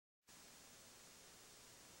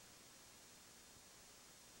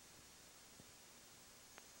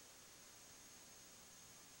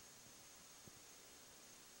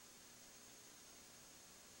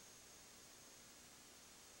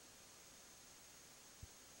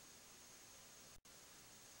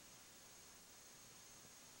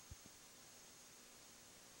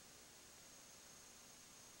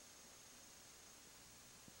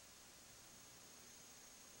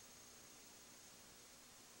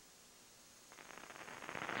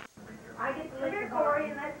Come here, Corey,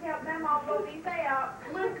 and let's help them all blow these out.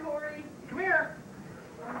 Come on, Corey. Come here.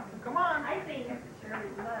 Come on. I think Shirley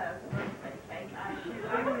loves birthday cake. I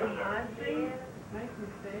see.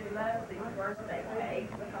 Loves these birthday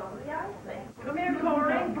cakes because of the icing. Come here,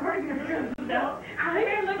 Corey. Bring your No. Come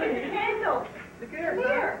here, look at the candle. Look here. Come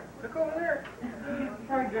here. Look over there.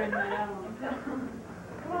 Sorry, Grandma.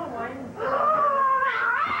 Come on, Wayne.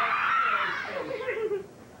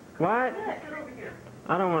 What? Sit over here.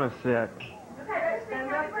 I don't want to sit. Okay, let's sing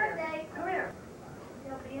happy birthday. Come here.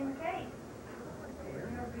 He'll be in the cake.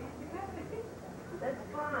 That's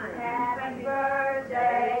fine. Happy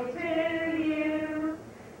birthday to you.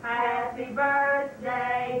 Happy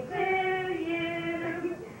birthday to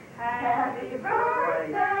you. Happy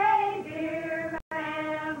birthday, dear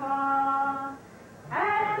Grandma.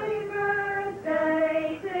 Happy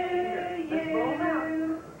birthday to you. Let's blow 'em out.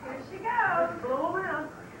 Here she goes. Blow 'em out.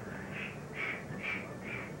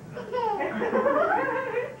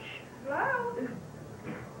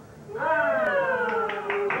 Blow.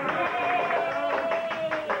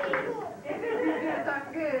 That's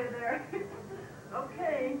good there.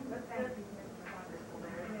 Okay. Let's get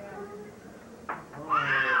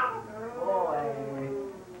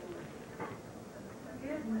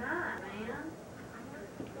Good night, man.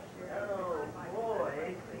 Oh,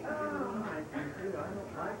 boy. Oh, I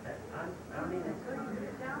don't like that. I mean, it's good.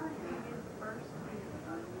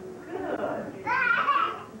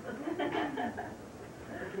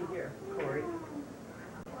 Looky here, Corey.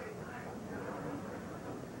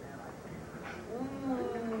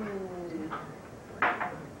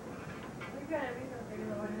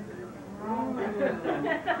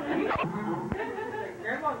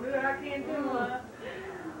 Grandma, good. I can't do much.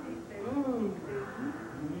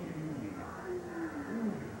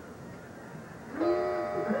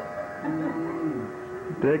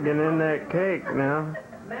 Digging in that cake now.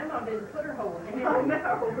 Mama didn't put her hole in it. Oh,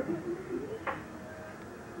 no.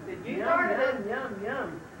 Did you start it? Yum,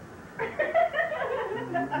 yum.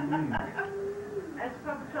 That's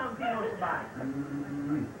Papa Tom if he wants to buy it.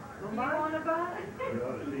 You want to buy it? You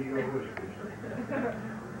ought to see your whiskers.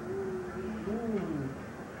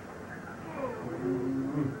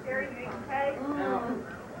 Jerry, you eat cake?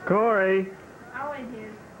 Corey. I'll eat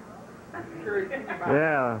his. Sure he's thinking about it.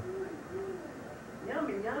 Yeah.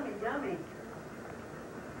 Yummy, yummy, yummy.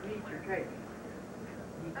 Eat your cake.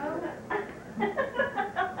 Oh.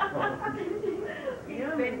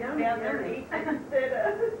 Yummy, yummy, yummy.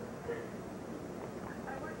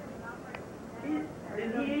 Did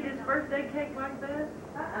he eat his birthday cake like that?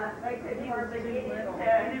 They couldn't hardly get it. He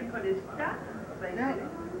didn't put his stuff. No.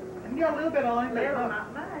 You got a little bit on it, but Little,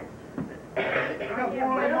 not. not much. I got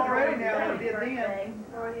more on him already now than I did then.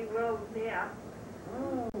 Or he will, yeah.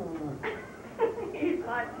 He's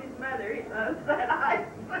like his mother. He loves that ice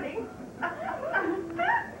cream.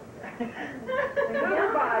 Another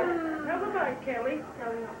bite. Another bite, Kelly.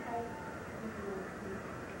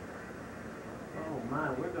 Oh my,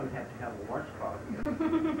 we're going to have a watch party.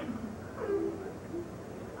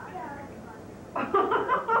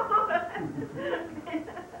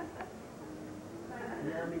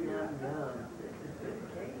 Yummy, yum, yum. This is good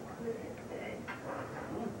cake.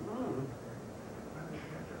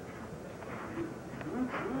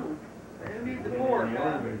 Who needs the fork?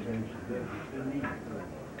 Yeah,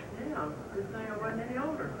 good thing I wasn't any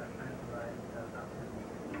older.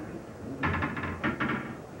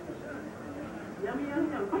 Yummy, yum,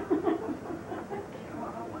 yum.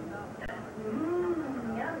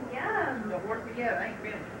 Yum, yum. Don't work me yet, I ain't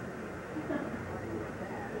finished.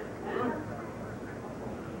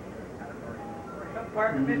 Don't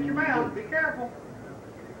part and miss your mouth, be careful.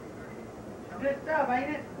 Good stuff, ain't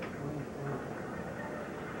it?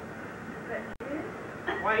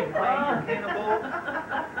 Wayne, your cannibal.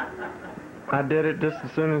 I did it just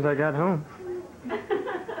as soon as I got home.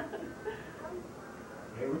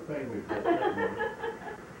 Everything we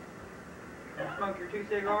Smoke your 2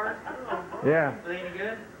 cigars? Yeah, Are they any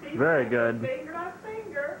good? very good. Finger on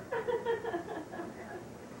finger.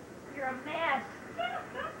 You're a mess.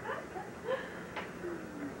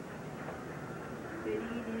 Did he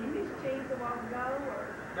eat any of his cheese a while ago, or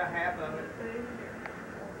About half of it. food?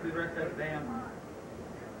 The rest of it's damn.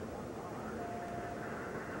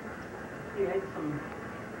 He ate some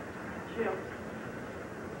chips.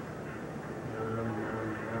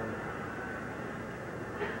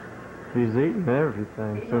 He's eaten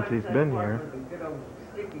everything since he's been here. Good old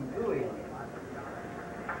sticky gooey.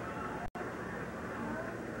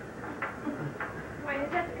 Wait,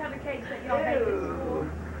 is that the kind of cakes that y'all make at school?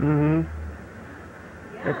 Mm-hmm.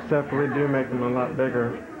 Except we do make them a lot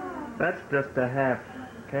bigger. That's just a half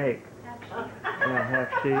cake. Yeah,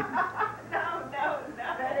 half sheet. No,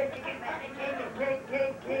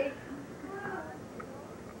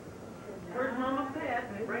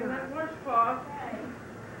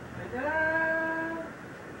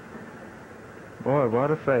 Boy, what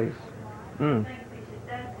a face. Mm. Thinks he should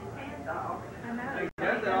dust his hands off. I know. He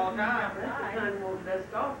does it all the time. That's the kind you won't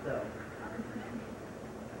dust off though.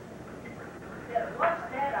 Yeah, wash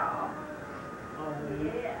that off. Oh,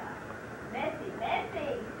 Yeah. Messy,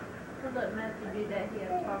 messy. We'll let Matthew do that. He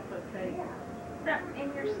has chocolate cake. No,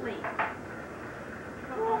 in your sleep.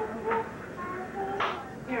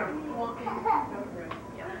 Here, walk in. Go for it.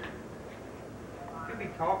 Could be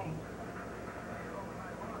talking.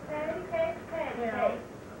 Patty cake, patty Yeah. cake.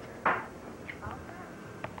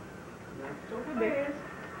 so fast.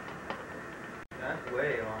 That's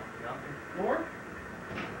way off. Jumping. More?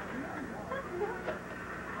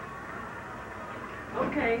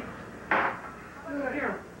 Okay.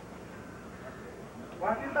 Here,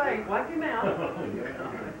 Watch your face. wipe your mouth.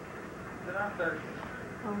 Sit I'm thirsty.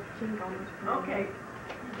 Oh, chink on the screen. Okay.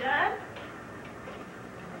 You done?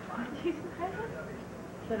 What'd you say?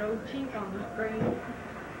 Said old chink on the screen.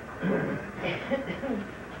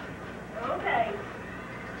 Okay.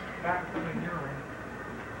 Back to the urine.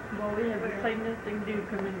 Well, we have the same nesting do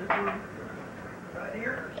come in this room. Right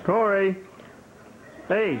here. Corey.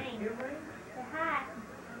 Hey. Say hi.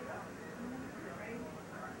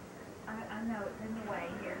 I know it's in the way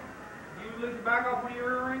here. You lose your back off when you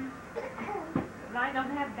were earring? I don't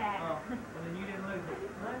have back. Oh, well then you didn't lose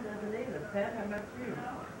it. Mine doesn't either. Pat, how about you?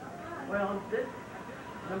 Well, this,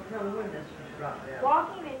 don't tell me when this was dropped down.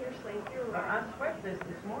 Walking in your sleep, you're I right. swept this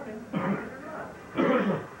morning. Believe it or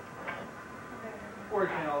not.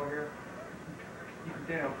 Fortunate over here. You can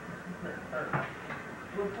tell.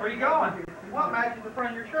 Where you going? What matches the front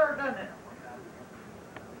of your shirt, doesn't it?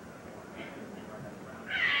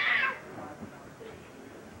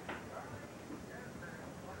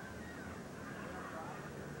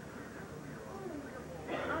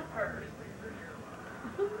 My purse.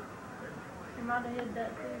 You might have hid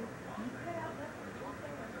that too.